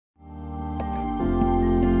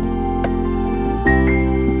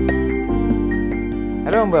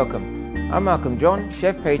Warm welcome. I'm Malcolm John,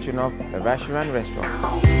 chef patron of the Vacherin restaurant,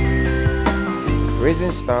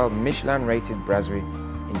 Parisian-style Michelin-rated brasserie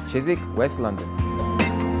in Chiswick, West London.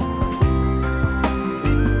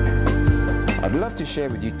 I'd love to share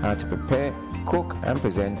with you how to prepare, cook and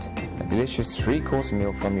present a delicious 3-course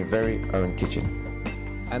meal from your very own kitchen.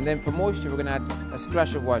 And then for moisture, we're going to add a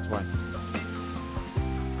splash of white wine.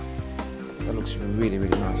 That looks really,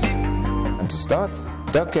 really nice. And to start,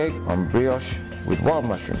 duck egg on brioche with wild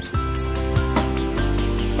mushrooms.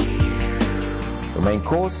 For main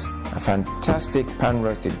course, a fantastic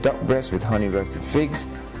pan-roasted duck breast with honey-roasted figs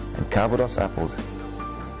and Calvados apples.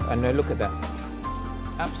 And look at that.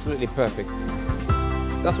 Absolutely perfect.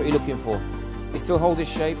 That's what you're looking for. It still holds its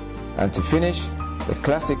shape. And to finish, the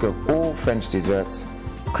classic of all French desserts,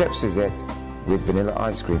 crêpe Suzette with vanilla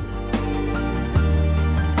ice cream.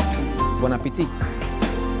 Bon appétit.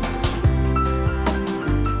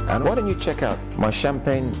 And why don't you check out my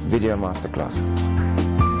champagne video masterclass?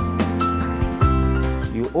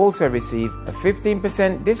 You also receive a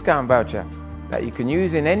 15% discount voucher that you can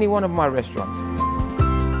use in any one of my restaurants.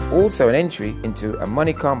 Also an entry into a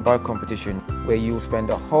money can't buy competition where you'll spend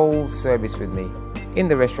a whole service with me in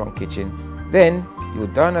the restaurant kitchen. Then you'll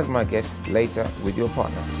dine as my guest later with your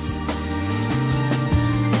partner.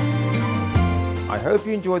 I hope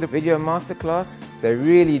you enjoyed the video masterclass. They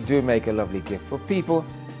really do make a lovely gift for people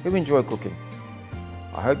who enjoy cooking.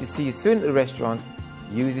 I hope to see you soon at the restaurant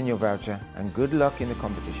using your voucher, and good luck in the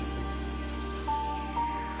competition.